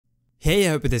Hey,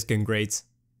 I hope it is going great.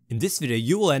 In this video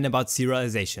you will learn about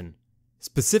serialization.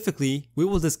 Specifically, we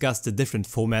will discuss the different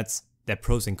formats, their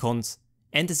pros and cons,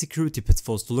 and the security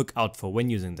pitfalls to look out for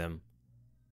when using them.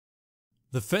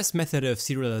 The first method of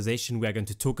serialization we are going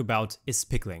to talk about is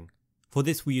pickling. For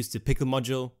this we use the Pickle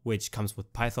module, which comes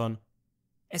with Python.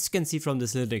 As you can see from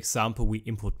this little example, we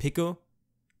import Pickle,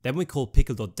 then we call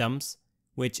pickle.dumps,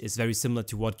 which is very similar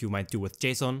to what you might do with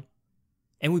JSON,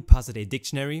 and we pass it a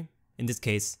dictionary. In this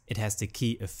case, it has the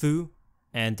key of foo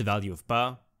and the value of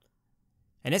bar.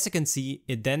 And as you can see,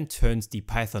 it then turns the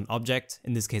Python object,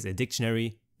 in this case a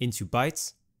dictionary, into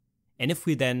bytes. And if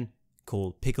we then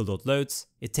call pickle.loads,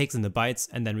 it takes in the bytes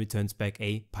and then returns back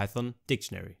a Python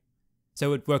dictionary.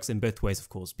 So it works in both ways, of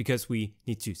course, because we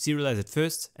need to serialize it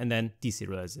first and then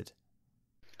deserialize it.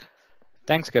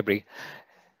 Thanks, Gabri.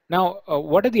 Now,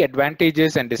 what are the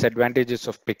advantages and disadvantages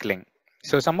of pickling?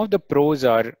 So some of the pros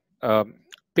are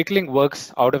pickling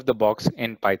works out of the box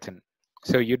in Python.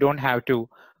 So you don't have to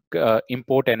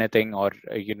import anything or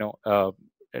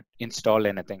install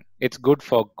anything. It's good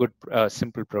for good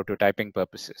simple prototyping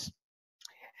purposes.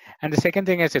 And the second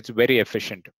thing is it's very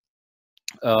efficient.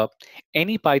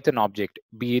 Any Python object,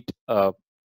 be it a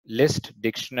list,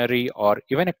 dictionary, or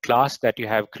even a class that you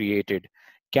have created,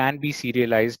 can be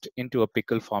serialized into a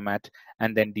pickle format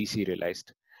and then deserialized.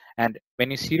 And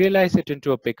when you serialize it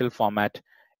into a pickle format,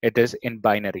 it is in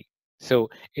binary. So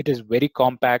it is very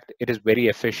compact, it is very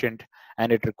efficient,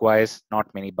 and it requires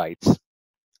not many bytes.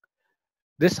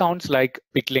 This sounds like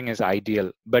pickling is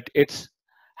ideal, but it's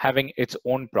having its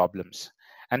own problems.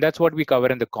 And that's what we cover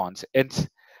in the cons. It's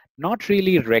not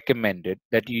really recommended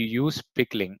that you use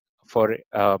pickling for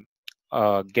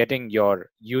getting your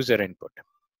user input.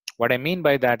 What I mean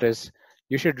by that is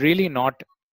you should really not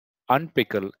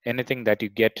unpickle anything that you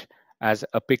get as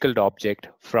a pickled object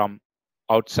from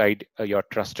outside your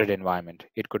trusted environment.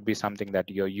 It could be something that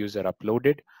your user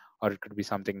uploaded, or it could be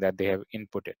something that they have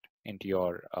inputted into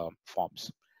your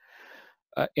forms.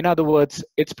 In other words,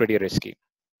 it's pretty risky.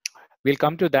 We'll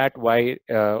come to that, why,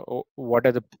 what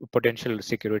are the potential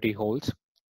security holes,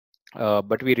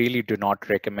 but we really do not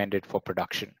recommend it for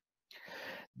production.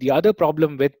 The other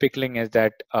problem with pickling is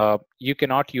that you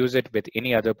cannot use it with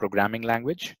any other programming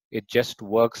language. It just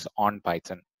works on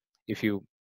Python. If you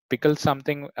pickle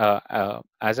something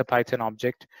as a Python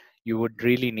object, you would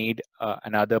really need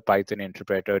another Python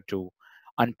interpreter to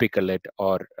unpickle it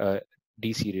or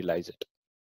deserialize it.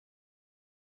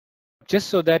 Just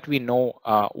so that we know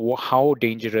how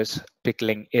dangerous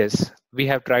pickling is, we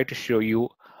have tried to show you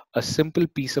a simple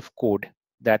piece of code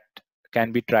that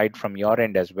can be tried from your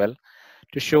end as well,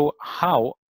 to show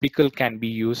how pickle can be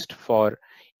used for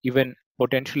even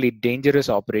potentially dangerous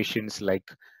operations like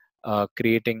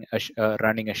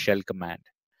running a shell command.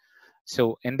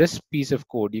 So in this piece of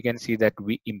code, you can see that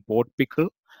we import pickle.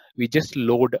 We just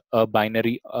load a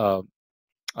binary, a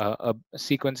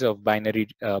sequence of binary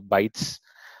bytes.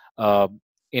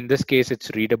 In this case, it's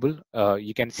readable.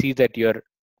 You can see that you're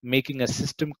making a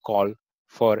system call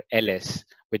for ls,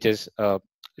 which is a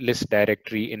list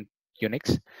directory in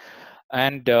Unix.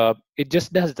 And it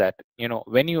just does that.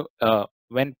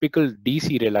 When pickle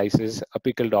deserializes a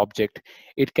pickled object,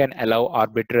 it can allow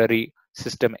arbitrary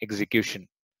system execution.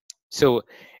 So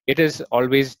it is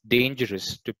always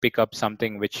dangerous to pick up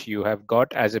something which you have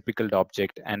got as a pickled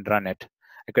object and run it.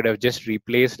 I could have just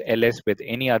replaced ls with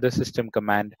any other system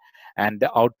command and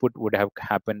the output would have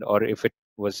happened. Or if it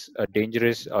was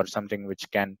dangerous or something which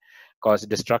can cause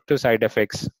destructive side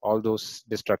effects, all those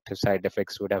destructive side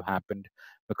effects would have happened,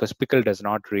 because pickle does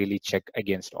not really check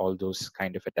against all those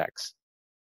kind of attacks.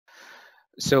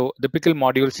 So the pickle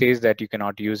module says that you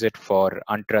cannot use it for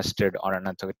untrusted or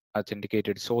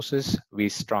unauthenticated sources. We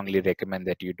strongly recommend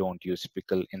that you don't use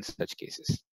pickle in such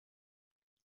cases.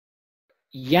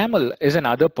 YAML is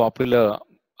another popular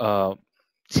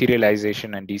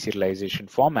serialization and deserialization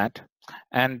format.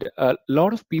 And a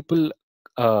lot of people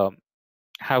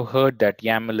have heard that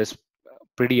YAML is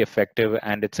pretty effective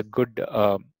and it's a good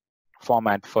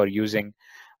format for using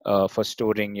for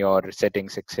storing your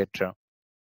settings, etc.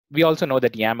 We also know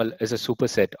that YAML is a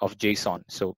superset of JSON,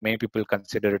 so many people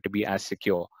consider it to be as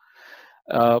secure,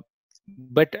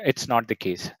 but it's not the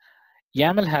case.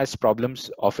 YAML has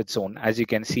problems of its own, as you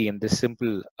can see in this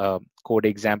simple code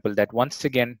example, that once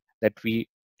again that we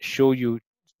show you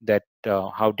that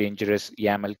how dangerous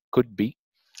YAML could be.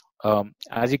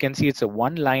 As you can see, it's a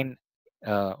one-line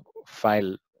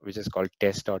file which is called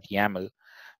test.yaml.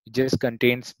 It just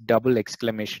contains double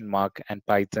exclamation mark and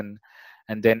Python,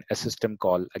 and then a system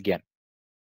call again.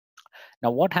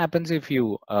 Now, what happens if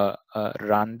you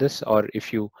run this, or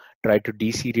if you try to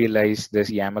deserialize this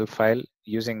YAML file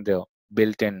using the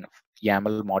built-in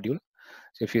YAML module.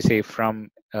 So if you say from,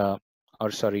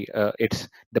 it's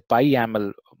the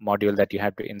PyYAML module that you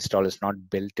have to install is not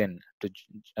built in to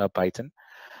Python.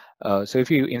 So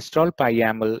if you install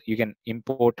PyYAML, you can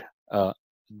import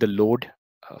the load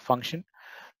function.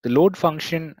 The load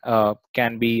function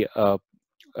can be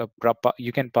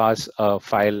you can pass a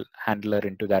file handler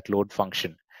into that load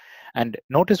function. And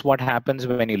notice what happens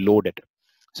when you load it.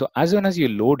 So as soon as you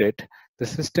load it, the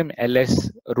system ls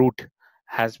root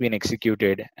has been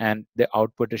executed and the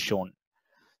output is shown.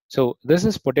 So this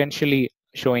is potentially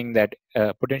showing that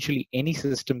potentially any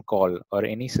system call or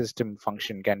any system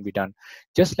function can be done,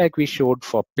 just like we showed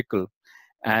for Pickle.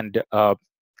 And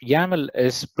YAML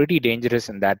is pretty dangerous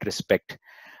in that respect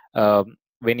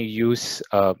when you use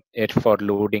it for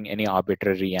loading any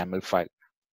arbitrary YAML file.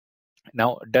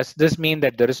 Now, does this mean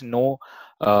that there is no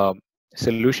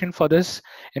solution for this?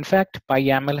 In fact,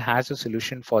 PyYAML has a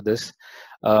solution for this.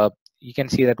 You can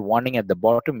see that warning at the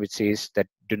bottom which says that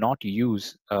do not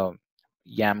use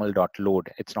YAML.load.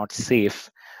 It's not safe.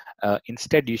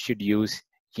 Instead, you should use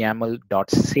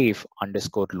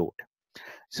YAML.safe_load.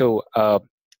 So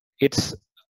it's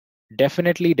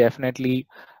definitely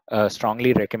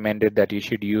strongly recommended that you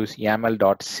should use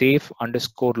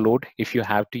YAML.safe_load if you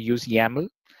have to use YAML.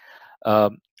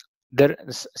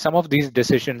 Some of these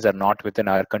decisions are not within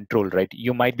our control, right?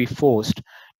 You might be forced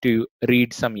to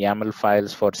read some YAML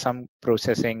files for some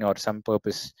processing or some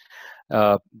purpose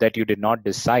that you did not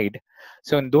decide.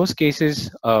 So in those cases,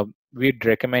 we'd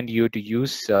recommend you to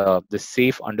use the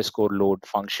safe_load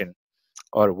function,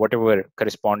 or whatever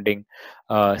corresponding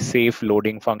safe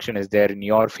loading function is there in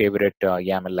your favorite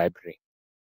YAML library.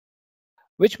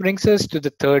 Which brings us to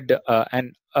the third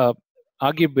and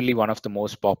arguably one of the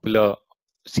most popular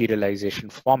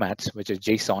serialization formats, which is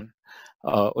JSON,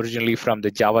 originally from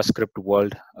the JavaScript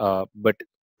world, but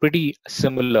pretty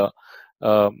similar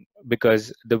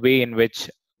because the way in which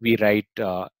we write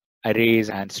arrays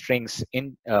and strings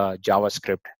in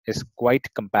JavaScript is quite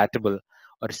compatible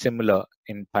or similar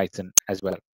in Python as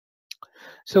well.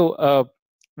 So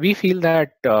we feel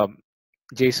that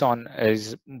JSON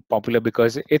is popular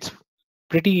because it's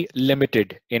pretty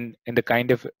limited in the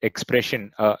kind of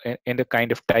expression, in the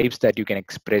kind of types that you can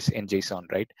express in JSON,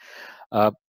 right?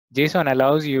 JSON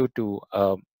allows you to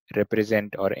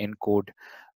represent or encode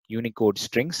Unicode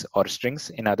strings, or strings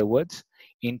in other words,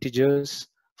 integers,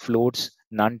 floats,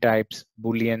 none types,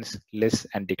 booleans, lists,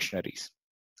 and dictionaries.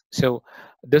 So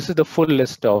this is the full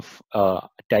list of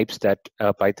types that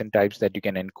Python types that you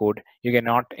can encode. You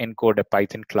cannot encode a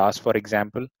Python class, for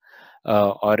example,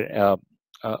 or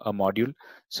a module.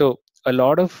 So a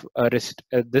lot of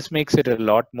this makes it a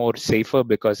lot more safer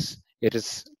because it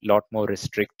is a lot more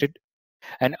restricted.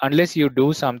 And unless you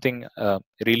do something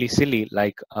really silly,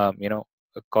 like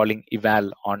calling eval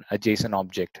on a JSON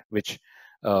object, which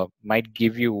might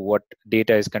give you what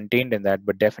data is contained in that,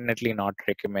 but definitely not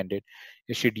recommended.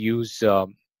 You should use the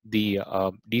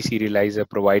deserializer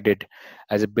provided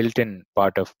as a built-in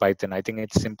part of Python. I think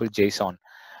it's simple JSON,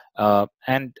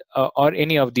 or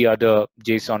any of the other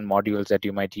JSON modules that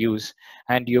you might use,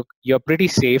 and you're pretty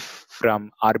safe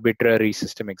from arbitrary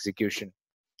system execution.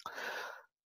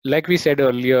 Like we said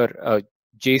earlier,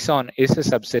 JSON is a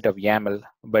subset of YAML,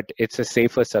 but it's a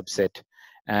safer subset.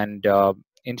 And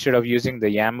instead of using the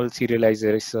YAML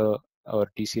serializer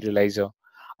or deserializer,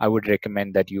 I would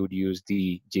recommend that you would use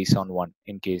the JSON one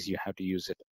in case you have to use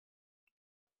it.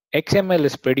 XML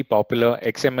is pretty popular.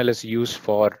 XML is used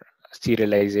for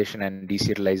serialization and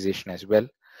deserialization as well.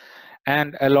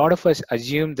 And a lot of us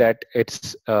assume that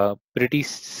it's pretty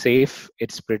safe.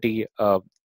 It's pretty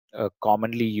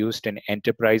commonly used in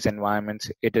enterprise environments.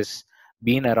 It has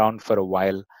been around for a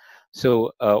while.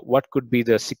 So what could be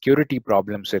the security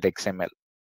problems with XML?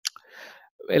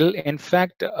 Well, in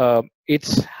fact,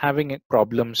 it's having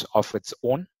problems of its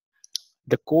own.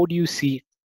 The code you see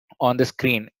on the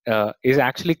screen is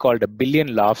actually called a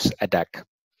billion laughs attack.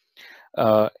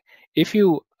 If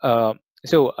you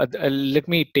let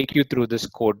me take you through this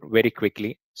code very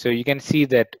quickly. So you can see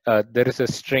that there is a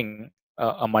string,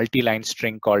 a multi-line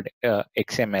string called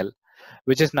XML,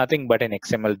 which is nothing but an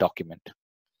XML document.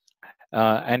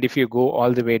 And if you go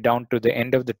all the way down to the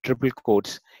end of the triple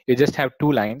quotes, you just have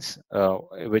two lines,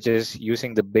 which is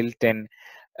using the built-in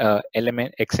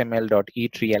element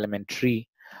XML.eTree element tree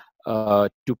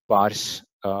to parse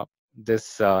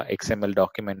this XML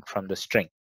document from the string.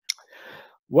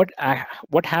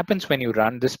 What happens when you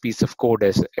run this piece of code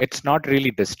is it's not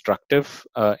really destructive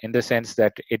in the sense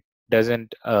that it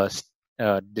doesn't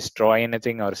destroy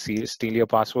anything or steal your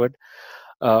password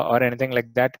or anything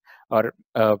like that. Or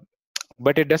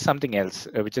but it does something else,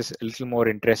 which is a little more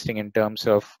interesting in terms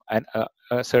of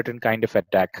a certain kind of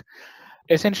attack.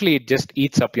 Essentially, it just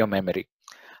eats up your memory.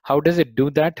 How does it do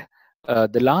that?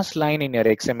 The last line in your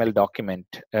XML document,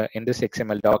 in this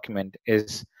XML document,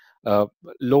 is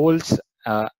lols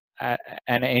an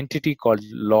entity called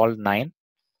lol9,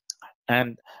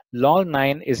 and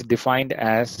lol9 is defined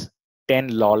as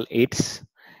 10 lol8s,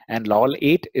 and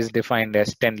lol8 is defined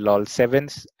as 10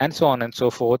 lol7s, and so on and so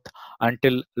forth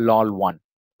until lol1,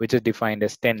 which is defined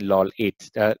as 10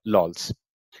 lol8 lols.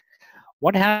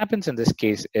 What happens in this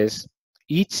case is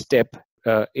each step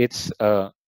it's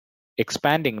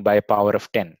expanding by a power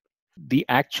of 10. The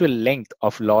actual length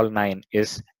of lol9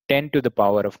 is 10 to the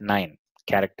power of 9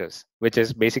 characters, which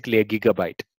is basically a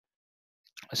gigabyte.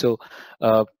 So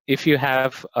if you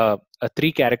have a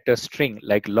 3-character string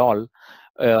like lol,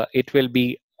 it will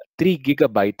be 3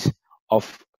 gigabytes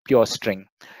of pure string.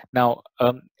 Now,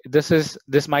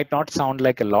 this might not sound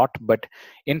like a lot, but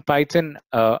in Python,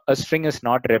 a string is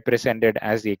not represented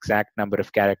as the exact number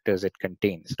of characters it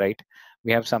contains, right?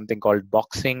 We have something called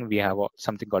boxing. We have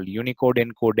something called Unicode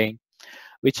encoding,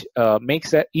 which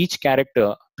makes each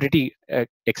character pretty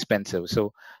expensive.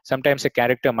 So sometimes a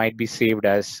character might be saved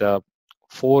as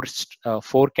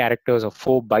four characters or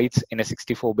 4 bytes in a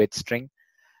 64-bit string,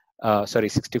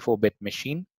 64-bit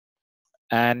machine.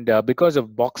 And because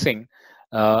of boxing,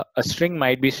 a string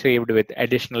might be saved with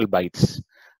additional bytes.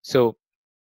 So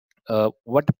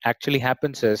what actually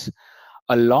happens is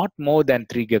a lot more than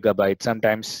 3 gigabytes.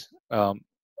 Sometimes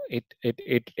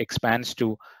it expands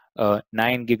to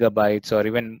 9 gigabytes or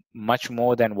even much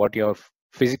more than what your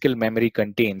physical memory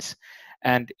contains.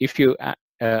 And if you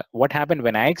what happened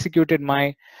when I executed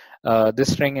my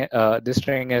this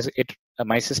string is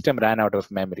my system ran out of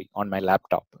memory on my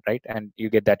laptop, right? And you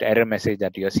get that error message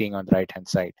that you're seeing on the right hand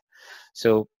side.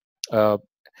 So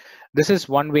this is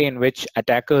one way in which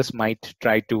attackers might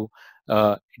try to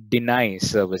deny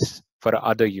service for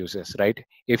other users, right?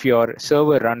 If your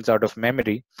server runs out of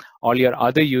memory, all your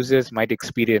other users might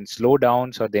experience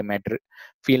slowdowns, or they might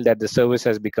feel that the service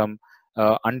has become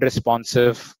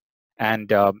unresponsive,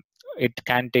 and it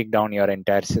can take down your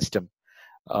entire system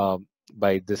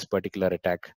by this particular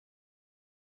attack.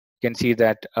 You can see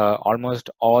that almost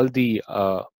all the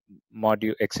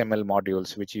XML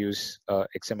modules which use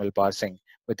XML parsing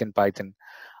within Python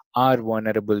are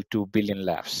vulnerable to billion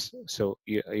laughs. So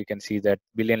you can see that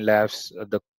billion laughs,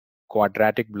 the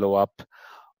quadratic blow up,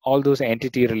 all those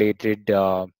entity related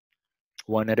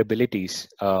vulnerabilities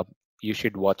you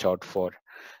should watch out for.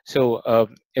 So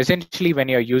essentially, when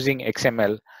you're using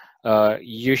XML,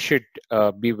 you should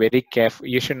be very careful.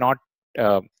 You should not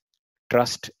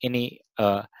trust any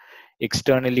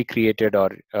externally created or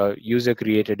user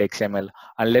created XML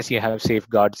unless you have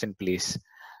safeguards in place.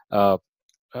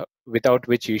 Without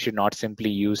which you should not simply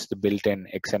use the built-in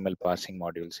XML parsing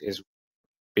modules, is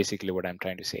basically what I'm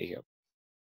trying to say here.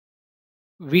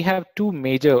 We have two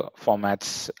major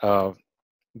formats,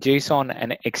 JSON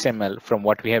and XML, from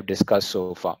what we have discussed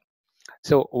so far.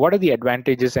 So what are the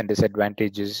advantages and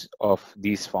disadvantages of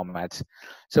these formats?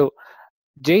 So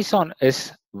JSON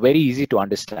is very easy to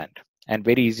understand and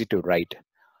very easy to write.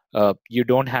 You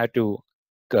don't have to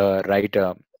write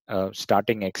a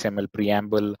starting XML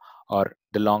preamble or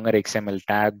the longer XML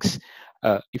tags.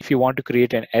 If you want to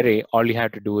create an array, all you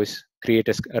have to do is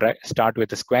start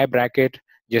with a square bracket,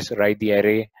 just write the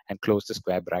array and close the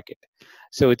square bracket.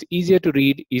 So it's easier to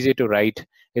read, easier to write.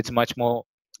 It's much more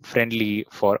friendly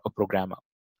for a programmer.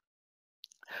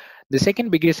 The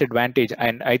second biggest advantage,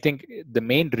 and I think the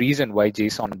main reason why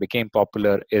JSON became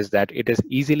popular, is that it is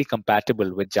easily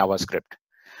compatible with JavaScript.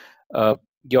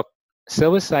 Your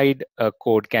server-side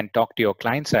code can talk to your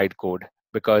client-side code,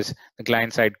 because the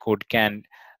client-side code can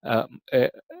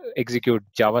execute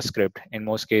JavaScript. In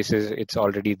most cases, it's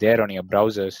already there on your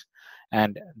browsers,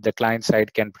 and the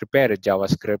client-side can prepare a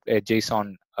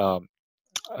JSON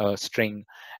string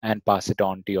and pass it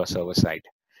on to your server-side.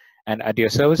 And at your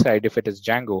server side, if it is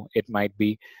Django, it might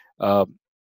be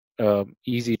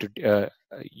easy to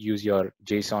use your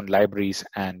JSON libraries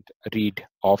and read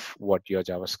off what your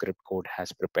JavaScript code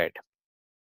has prepared.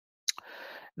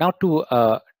 Now, to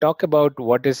talk about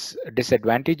what is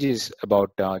disadvantages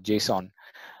about JSON,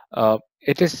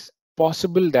 it is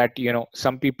possible that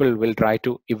some people will try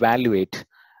to evaluate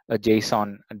a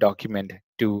JSON document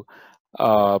to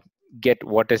get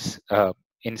what is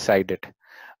inside it.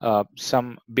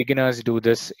 Some beginners do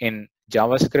this in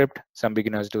JavaScript, some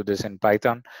beginners do this in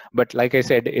Python, but like I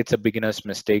said, it's a beginner's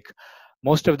mistake.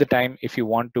 Most of the time, if you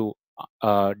want to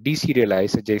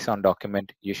deserialize a JSON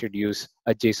document, you should use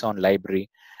a JSON library,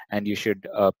 and you should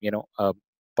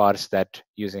parse that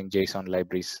using JSON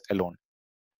libraries alone.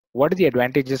 what are the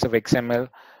advantages of XML?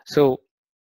 So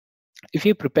if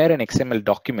you prepare an XML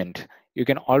document, you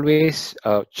can always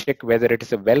check whether it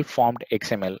is a well-formed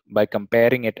XML by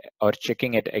comparing it or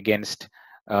checking it against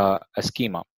a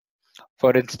schema.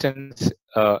 For instance,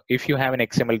 if you have an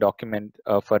XML document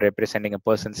for representing a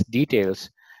person's details,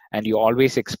 and you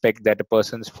always expect that a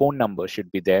person's phone number should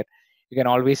be there, you can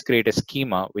always create a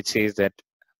schema which says that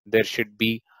there should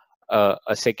be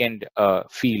a second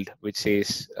field which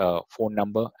says phone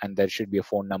number, and there should be a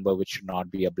phone number which should not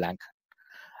be a blank,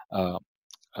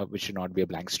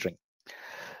 string.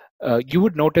 You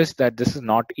would notice that this is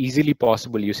not easily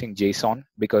possible using JSON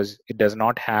because it does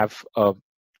not have a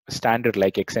standard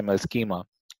like XML schema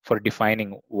for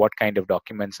defining what kind of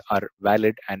documents are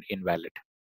valid and invalid.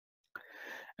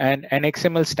 And an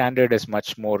XML standard is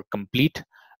much more complete.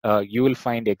 You will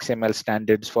find XML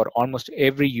standards for almost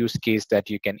every use case that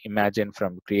you can imagine,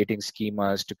 from creating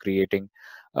schemas to creating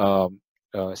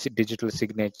digital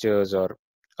signatures, or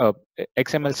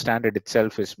XML standard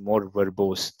itself is more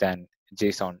verbose than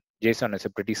JSON. JSON is a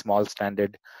pretty small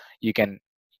standard. You can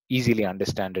easily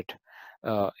understand it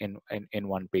in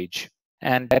one page.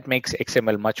 And that makes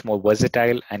XML much more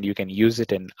versatile, and you can use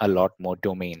it in a lot more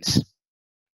domains.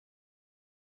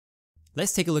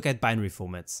 Let's take a look at binary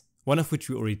formats, one of which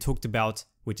we already talked about,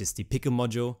 which is the Pickle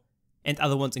module, and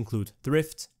other ones include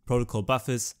thrift, protocol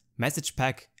buffers, message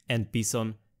pack, and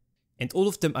BSON. And all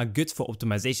of them are good for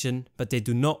optimization, but they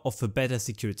do not offer better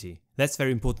security. That's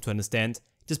very important to understand.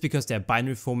 Just because they are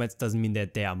binary formats doesn't mean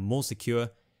that they are more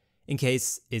secure. In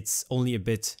case it's only a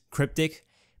bit cryptic,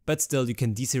 but still you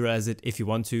can deserialize it if you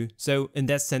want to. So in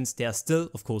that sense, they are still,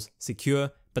 of course,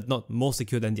 secure, but not more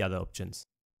secure than the other options.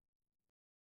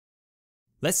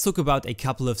 Let's talk about a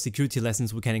couple of security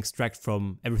lessons we can extract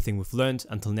from everything we've learned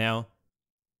until now.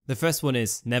 The first one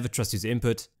is never trust user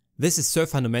input. This is so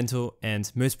fundamental,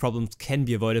 and most problems can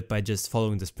be avoided by just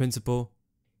following this principle.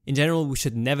 In general, we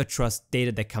should never trust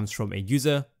data that comes from a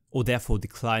user, or therefore the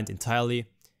client entirely.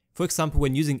 For example,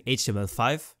 when using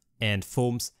HTML5 and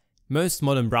forms, most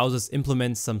modern browsers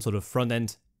implement some sort of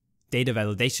front-end data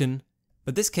validation,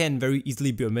 but this can very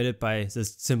easily be omitted by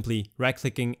just simply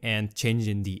right-clicking and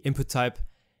changing the input type,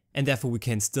 and therefore we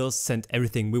can still send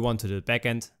everything we want to the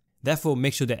backend. Therefore,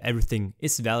 make sure that everything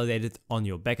is validated on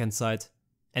your backend side.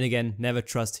 And again, never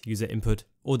trust user input,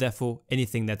 or therefore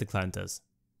anything that the client does.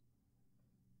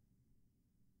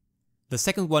 The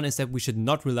second one is that we should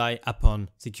not rely upon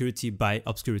security by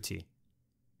obscurity.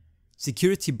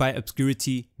 Security by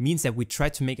obscurity means that we try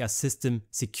to make our system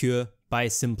secure by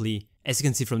simply, as you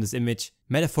can see from this image,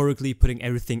 metaphorically putting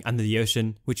everything under the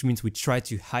ocean, which means we try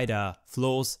to hide our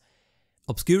flaws.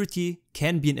 Obscurity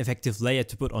can be an effective layer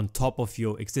to put on top of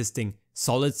your existing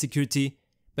solid security,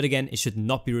 but again, it should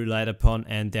not be relied upon,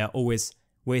 and there are always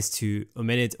ways to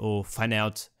omit it or find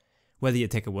out where the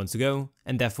attacker wants to go,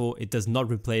 and therefore it does not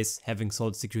replace having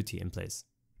solid security in place.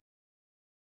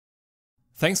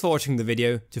 Thanks for watching the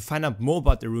video. To find out more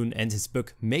about Arun and his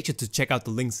book, make sure to check out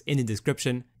the links in the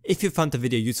description. If you found the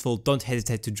video useful, don't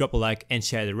hesitate to drop a like and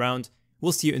share it around.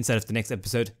 We'll see you inside of the next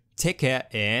episode. Take care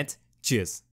and cheers!